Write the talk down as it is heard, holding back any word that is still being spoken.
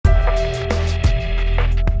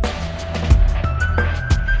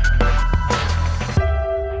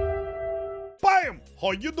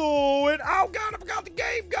How you doing? Oh, God, I forgot the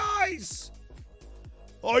game, guys.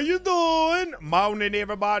 How you doing? Morning,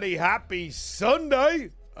 everybody. Happy Sunday.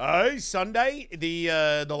 Hey, Sunday,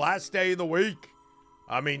 the last day of the week.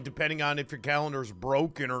 I mean, depending on if your calendar's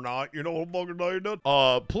broken or not, you know what I'm fucking doing.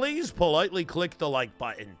 Please politely click the like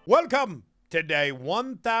button. Welcome to day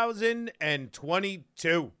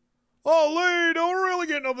 1022. Oh, Lee, don't really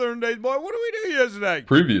getting up there in days, boy. What did we do yesterday?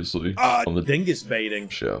 Previously on the Dingus baiting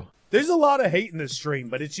show. There's a lot of hate in this stream,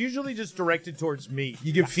 but it's usually just directed towards me.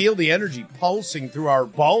 You can feel the energy pulsing through our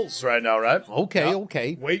balls right now, right? Okay,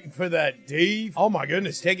 okay. Waiting for that D. Oh my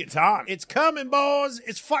goodness, take your time. It's coming, boys.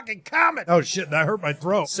 It's fucking coming. Oh shit, that hurt my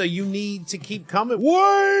throat. So you need to keep coming. Wait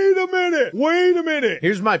a minute. Wait a minute.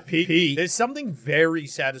 Here's my pee. There's something very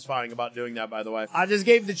satisfying about doing that, by the way. I just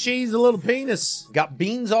gave the cheese a little penis. Got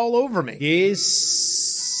beans all over me.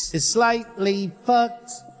 Yes. It's slightly fucked.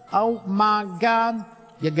 Oh my God.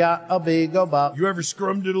 You got a big old butt. You ever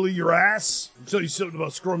scrum-diddly your ass? I'll tell you something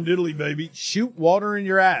about scrum-diddly, baby. Shoot water in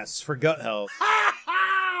your ass for gut health.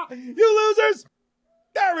 You losers!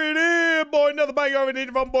 There it is, boy. Another bang over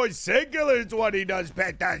needed from boy Singular's what he does.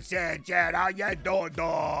 Pet that shit, chat. Oh, yeah, don.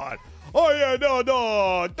 Oh, yeah, don.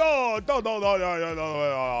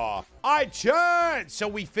 All right, chat. So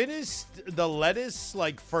we finished the lettuce,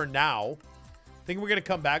 like, for now. I think we're going to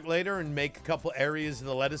come back later and make a couple areas of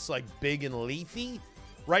the lettuce, like, big and leafy.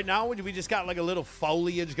 Right now, we just got like a little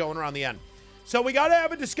foliage going around the end. So we got to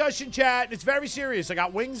have a discussion, chat. It's very serious. I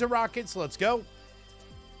got wings and rockets. Let's go.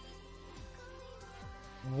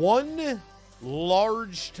 One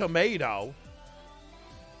large tomato.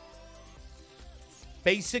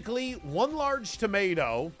 Basically, one large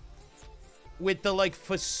tomato with the like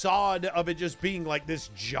facade of it just being like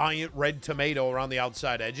this giant red tomato around the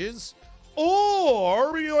outside edges.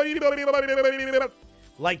 Or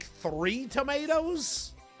like 3 tomatoes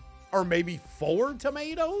or maybe 4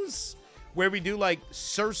 tomatoes where we do like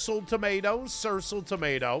Circle tomato,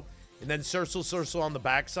 and then Circle on the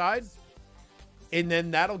backside. And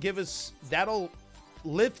then that'll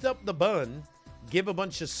lift up the bun, give a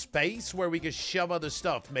bunch of space where we can shove other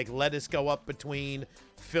stuff, make lettuce go up between,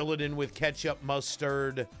 fill it in with ketchup,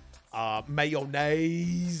 mustard,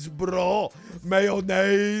 mayonnaise, bro.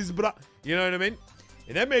 You know what I mean?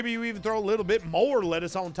 And then maybe you even throw a little bit more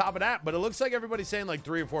lettuce on top of that. But it looks like everybody's saying like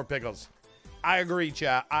 3 or 4 pickles. I agree,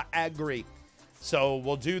 chat. I agree. So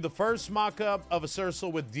we'll do the first mock-up of a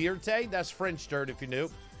Circle with Dirte. That's French dirt, if you knew.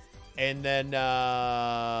 And then,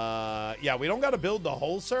 yeah, we don't got to build the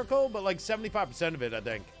whole circle, but like 75% of it, I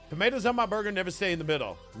think. Tomatoes on my burger never stay in the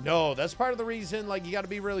middle. No, that's part of the reason. Like, you got to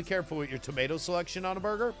be really careful with your tomato selection on a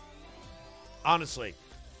burger. Honestly.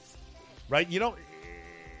 Right? You don't...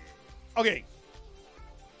 Okay.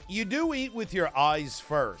 You do eat with your eyes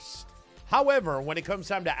first. However, when it comes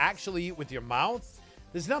time to actually eat with your mouth,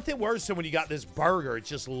 there's nothing worse than when you got this burger. It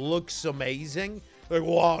just looks amazing. Like,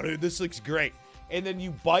 wow, dude, this looks great. And then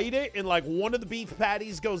you bite it, and like one of the beef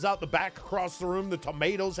patties goes out the back across the room. The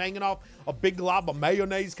tomatoes hanging off. A big glob of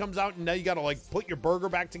mayonnaise comes out, and now you got to like put your burger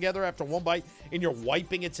back together after one bite, and you're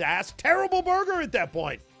wiping its ass. Terrible burger at that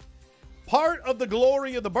point. Part of the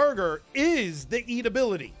glory of the burger is the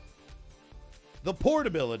eatability. The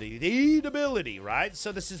portability, the eatability, right?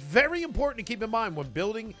 So this is very important to keep in mind when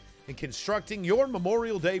building and constructing your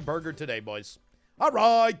Memorial Day burger today, boys. All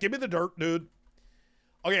right, give me the dirt, dude.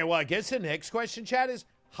 Okay, well, I guess the next question, chat, is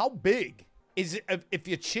how big is it if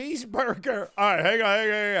your cheeseburger... All right,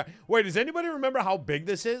 hang on. Wait, does anybody remember how big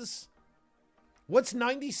this is? What's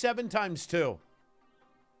 97 times 2?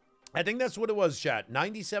 I think that's what it was, chat.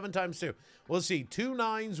 97 times 2. Well, let's see. 2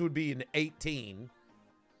 9s would be an 18.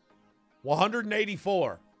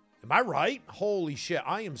 184. Am I right? Holy shit.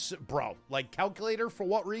 I am... Bro, like, calculator for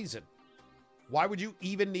what reason? Why would you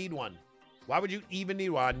even need one? Why would you even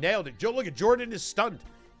need one? I nailed it. Joe, look at Jordan is stunned.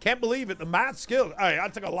 Can't believe it. The math skills. Hey, I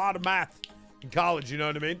took a lot of math in college, you know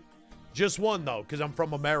what I mean? Just one, though, because I'm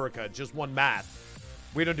from America. Just one math.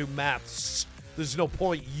 We don't do maths. There's no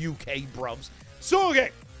point, UK brubs. So,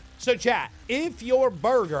 okay. So, chat, if your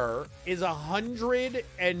burger is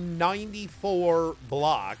 194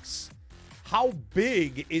 blocks... How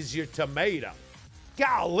big is your tomato?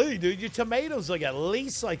 Golly, dude, your tomato's like at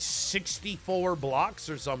least like 64 blocks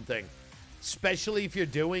or something. Especially if you're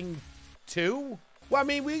doing 2. Well, I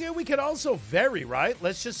mean, we could also vary, right?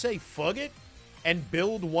 Let's just say fug it and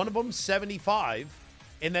build one of them 75.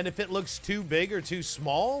 And then if it looks too big or too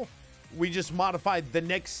small, we just modify the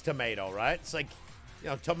next tomato, right? It's like, you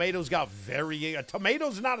know, tomatoes got varying. A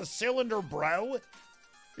tomato's not a cylinder, bro.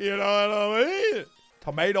 You know what I mean?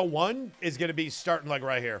 Tomato 1 is going to be starting like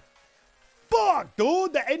right here. Fuck,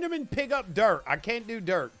 dude. The Enderman pick up dirt. I can't do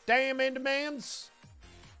dirt. Damn, Endermans.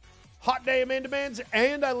 Hot day, Amanda Mans,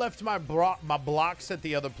 and I left my blocks at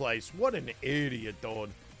the other place. What an idiot, dude.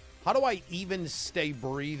 How do I even stay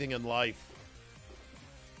breathing in life?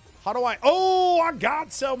 How do I... Oh, I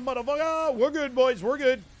got some, motherfucker. We're good, boys. We're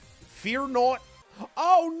good. Fear not.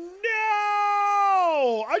 Oh,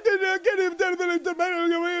 no! I didn't get him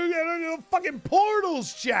the fucking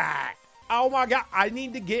portals, chat. Oh, my God. I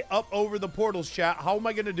need to get up over the portals, chat. How am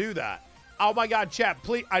I going to do that? Oh, my God, chat.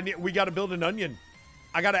 Please. We got to build an onion.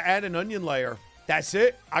 I got to add an onion layer. That's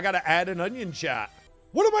it. I got to add an onion, chat.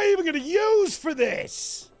 What am I even going to use for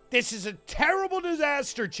this? This is a terrible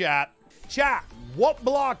disaster, chat. Chat, what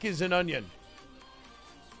block is an onion?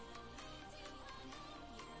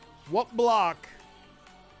 What block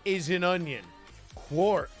is an onion?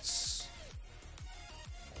 Quartz.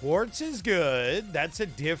 Quartz is good. That's a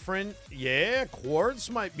different... Yeah, quartz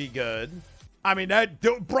might be good. I mean,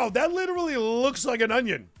 bro, that literally looks like an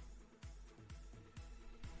onion.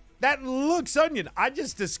 That looks onion. I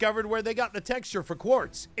just discovered where they got the texture for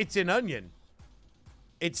quartz. It's an onion.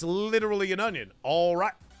 It's literally an onion. All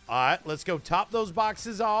right. All right, let's go top those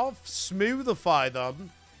boxes off, smoothify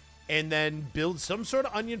them, and then build some sort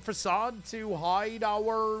of onion facade to hide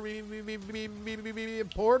our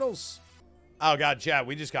portals. Oh, God, chat,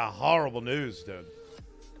 we just got horrible news, dude.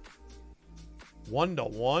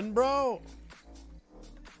 1-to-1, bro?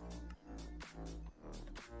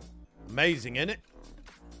 Amazing, innit?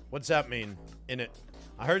 What's that mean, innit?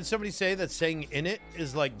 I heard somebody say that saying innit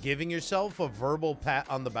is like giving yourself a verbal pat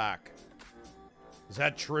on the back. Is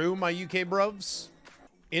that true, my UK bros?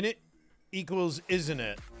 Innit equals isn't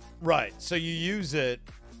it? Right, so you use it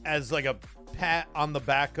as like a pat on the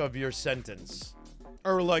back of your sentence.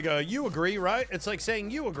 Or like a you agree, right? It's like saying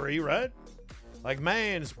you agree, right? Like,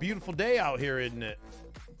 man, it's a beautiful day out here, isn't it?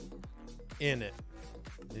 In it.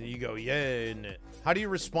 And you go, yeah, in it. How do you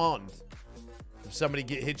respond if somebody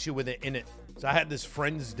hits you with an in it? So I had this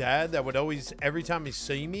friend's dad that would always, every time he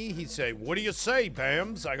see me, he'd say, what do you say,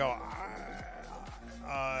 Bams? I go,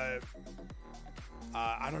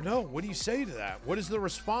 I don't know. What do you say to that? What is the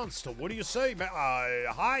response to what do you say?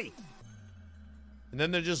 Hi. And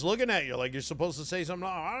then they're just looking at you like you're supposed to say something.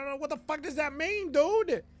 I don't know. What the fuck does that mean,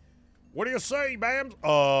 dude? What do you say, Bams?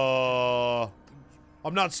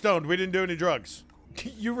 I'm not stoned. We didn't do any drugs.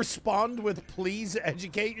 You respond with, please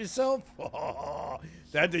educate yourself?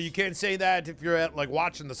 That you can't say that if you're at, like,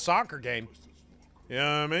 watching the soccer game. You know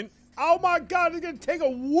what I mean? Oh, my God. It's going to take a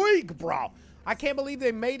week, bro. I can't believe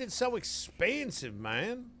they made it so expensive,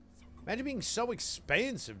 man. Imagine being so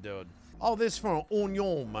expensive, dude. All this for an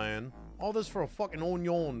onion, man. All this for a fucking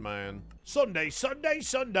onion, man. Sunday, Sunday,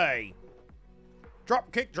 Sunday.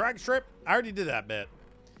 Drop kick, drag strip. I already did that bit.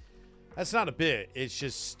 That's not a bit. It's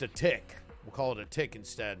just a tick. We'll call it a tick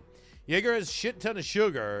instead. Jaeger has a shit ton of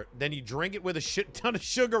sugar. Then you drink it with a shit ton of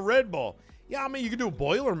sugar Red Bull. Yeah, I mean, you can do a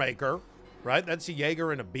Boilermaker, right? That's a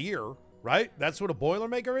Jaeger and a beer, right? That's what a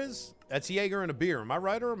Boilermaker is? That's a Jaeger and a beer. Am I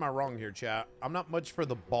right or am I wrong here, chat? I'm not much for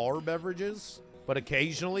the bar beverages, but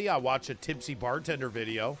occasionally I watch a tipsy bartender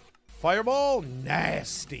video. Fireball,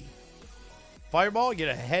 nasty. Fireball, I get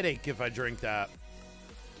a headache if I drink that.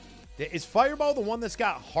 Is Fireball the one that's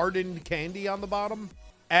got hardened candy on the bottom?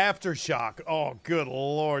 Aftershock. Oh, good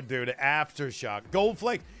Lord, dude. Aftershock. Gold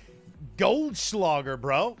Flake. Goldschlager,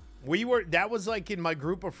 bro. That was like in my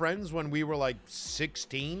group of friends when we were like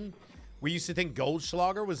 16. We used to think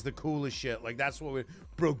Goldschlager was the coolest shit. Like, that's what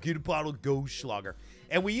bro, get a bottle of Goldschlager.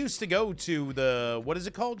 And we used to go to the, what is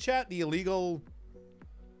it called, chat? The illegal,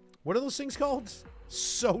 what are those things called?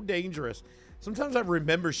 So dangerous. Sometimes I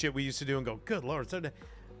remember shit we used to do and go, good Lord.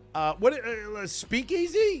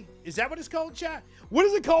 Speakeasy? Is that what it's called, chat? What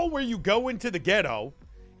is it called where you go into the ghetto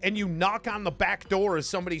and you knock on the back door of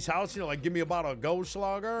somebody's house, you know, like, give me a bottle of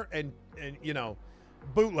Goldschlager and you know,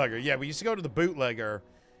 bootlegger. Yeah, we used to go to the bootlegger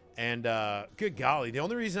and, good golly, the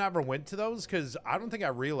only reason I ever went to those, because I don't think I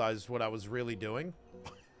realized what I was really doing.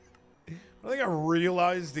 I don't think I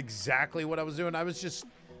realized exactly what I was doing. I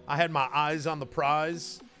had my eyes on the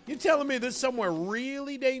prize. You telling me there's somewhere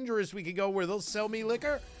really dangerous we could go where they'll sell me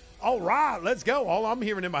liquor? All right, let's go. All I'm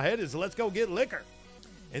hearing in my head is let's go get liquor.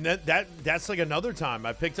 And that's like another time.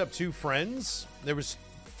 I picked up two friends. There was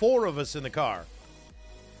 4 of us in the car.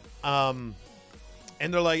 And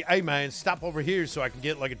they're like, hey, man, stop over here so I can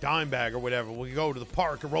get like a dime bag or whatever. We can go to the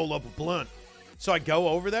park and roll up a blunt. So I go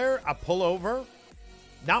over there. I pull over.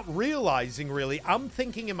 Not realizing, really, I'm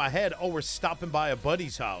thinking in my head, oh, we're stopping by a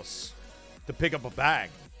buddy's house to pick up a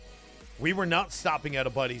bag. We were not stopping at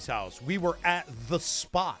a buddy's house. We were at the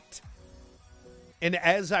spot. And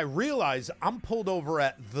as I realize I'm pulled over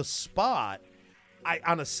at the spot,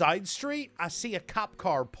 on a side street, I see a cop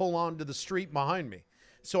car pull onto the street behind me.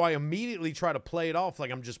 So I immediately try to play it off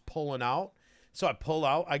like I'm just pulling out. So I pull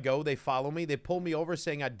out, I go, they follow me. They pull me over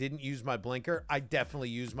saying I didn't use my blinker. I definitely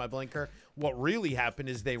used my blinker. What really happened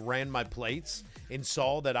is they ran my plates and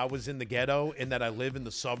saw that I was in the ghetto and that I live in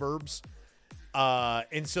the suburbs.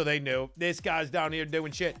 And so they knew this guy's down here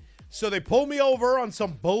doing shit. So they pulled me over on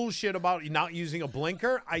some bullshit about not using a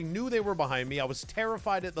blinker. I knew they were behind me. I was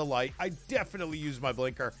terrified at the light. I definitely used my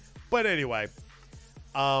blinker. But anyway,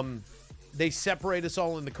 they separate us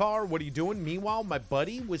all in the car. What are you doing? Meanwhile, my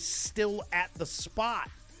buddy was still at the spot.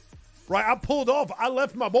 Right? I pulled off. I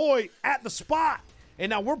left my boy at the spot.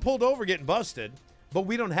 And now we're pulled over getting busted, but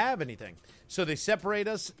we don't have anything. So they separate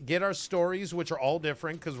us, get our stories, which are all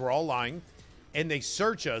different because we're all lying. And they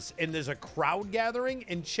search us, and there's a crowd gathering.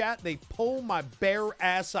 In chat, they pull my bare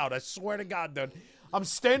ass out. I swear to God, dude. I'm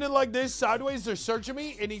standing like this sideways. They're searching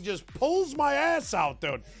me, and he just pulls my ass out,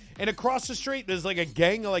 dude. And across the street, there's like a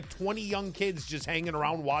gang of like 20 young kids just hanging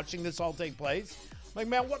around watching this all take place. I'm like,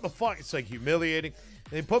 man, what the fuck? It's like humiliating.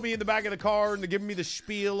 They put me in the back of the car, and they're giving me the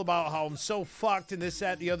spiel about how I'm so fucked and this,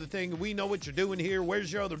 that, the other thing. We know what you're doing here.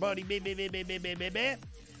 Where's your other buddy?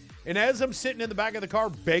 And as I'm sitting in the back of the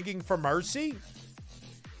car begging for mercy,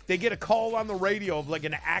 they get a call on the radio of like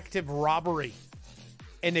an active robbery.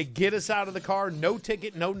 And they get us out of the car, no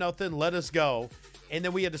ticket, no nothing, let us go. And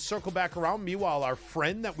then we had to circle back around. Meanwhile, our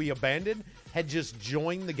friend that we abandoned had just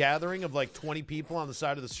joined the gathering of like 20 people on the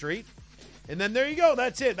side of the street. And then there you go.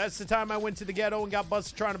 That's it. That's the time I went to the ghetto and got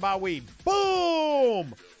busted trying to buy weed.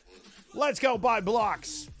 Boom! Let's go buy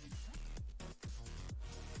blocks.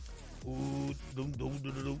 Ooh,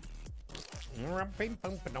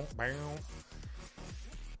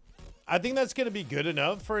 I think that's going to be good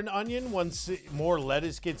enough for an onion once more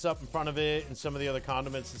lettuce gets up in front of it and some of the other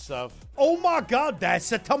condiments and stuff. Oh my God,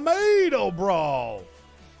 that's a tomato, bro.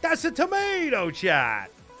 That's a tomato,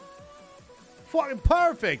 chat. Fucking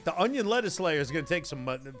perfect. The onion lettuce layer is going to take some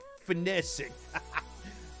finessing.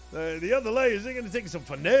 The other layers are going to take some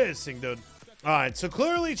finessing, dude. All right, so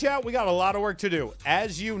clearly, chat, we got a lot of work to do.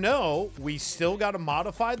 As you know, we still got to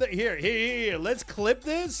modify the... Here, let's clip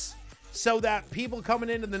this so that people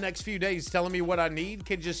coming in the next few days telling me what I need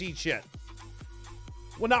can just eat shit.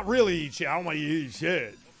 Well, not really eat shit. I don't want you to eat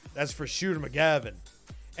shit. That's for Shooter McGavin.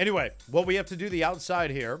 Anyway, what we have to do the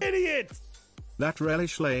outside here... Idiot! That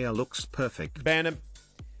relish layer looks perfect. Ban him.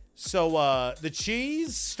 So, the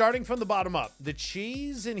cheese, starting from the bottom up. The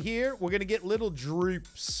cheese in here, we're going to get little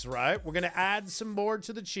droops, right? We're going to add some more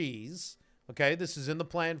to the cheese. Okay, this is in the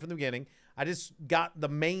plan from the beginning. I just got the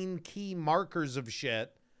main key markers of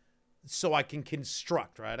shit so I can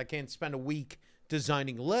construct, right? I can't spend a week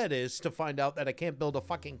designing lettuce to find out that I can't build a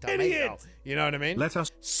fucking tomato. Idiot! You know what I mean? Let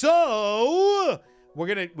us. So,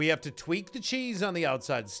 we have to tweak the cheese on the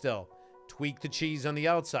outside still. Tweak the cheese on the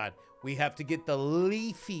outside. We have to get the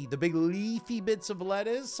big leafy bits of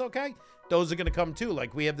lettuce, okay? Those are going to come too.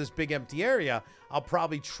 Like, we have this big empty area. I'll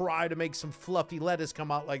probably try to make some fluffy lettuce come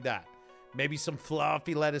out like that. Maybe some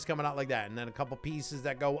fluffy lettuce coming out like that. And then a couple pieces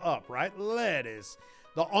that go up, right? Lettuce.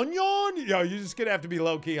 The onion, yo, you're just going to have to be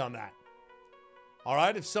low-key on that. All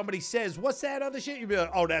right? If somebody says, what's that other shit? You'll be like,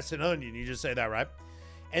 oh, that's an onion. You just say that, right?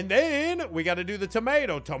 And then we got to do the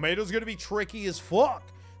tomato. Tomato's going to be tricky as fuck,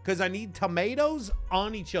 because I need tomatoes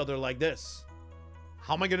on each other like this.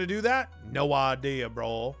 How am I going to do that? No idea,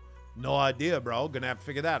 bro. No idea, bro. Going to have to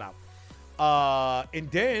figure that out. And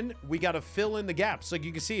then we got to fill in the gaps. Like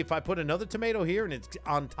you can see, if I put another tomato here and it's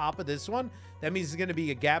on top of this one, that means there's going to be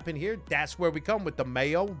a gap in here. That's where we come with the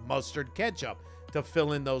mayo, mustard, ketchup to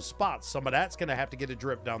fill in those spots. Some of that's going to have to get a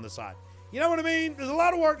drip down the side. You know what I mean? There's a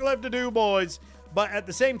lot of work left to do, boys. But at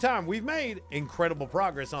the same time, we've made incredible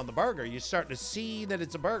progress on the burger. You're starting to see that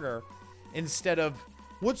it's a burger instead of,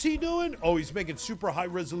 what's he doing? Oh, he's making super high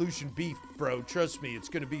resolution beef, bro. Trust me, it's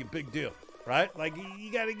going to be a big deal, right? Like, we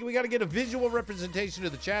got to get a visual representation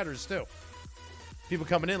of the chatters too. People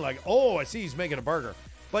coming in like, oh, I see he's making a burger.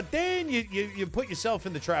 But then you put yourself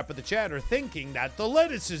in the trap of the chatter thinking that the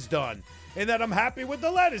lettuce is done and that I'm happy with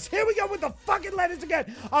the lettuce. Here we go with the fucking lettuce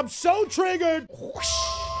again. I'm so triggered.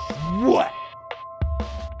 What?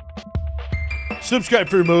 Subscribe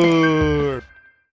for more.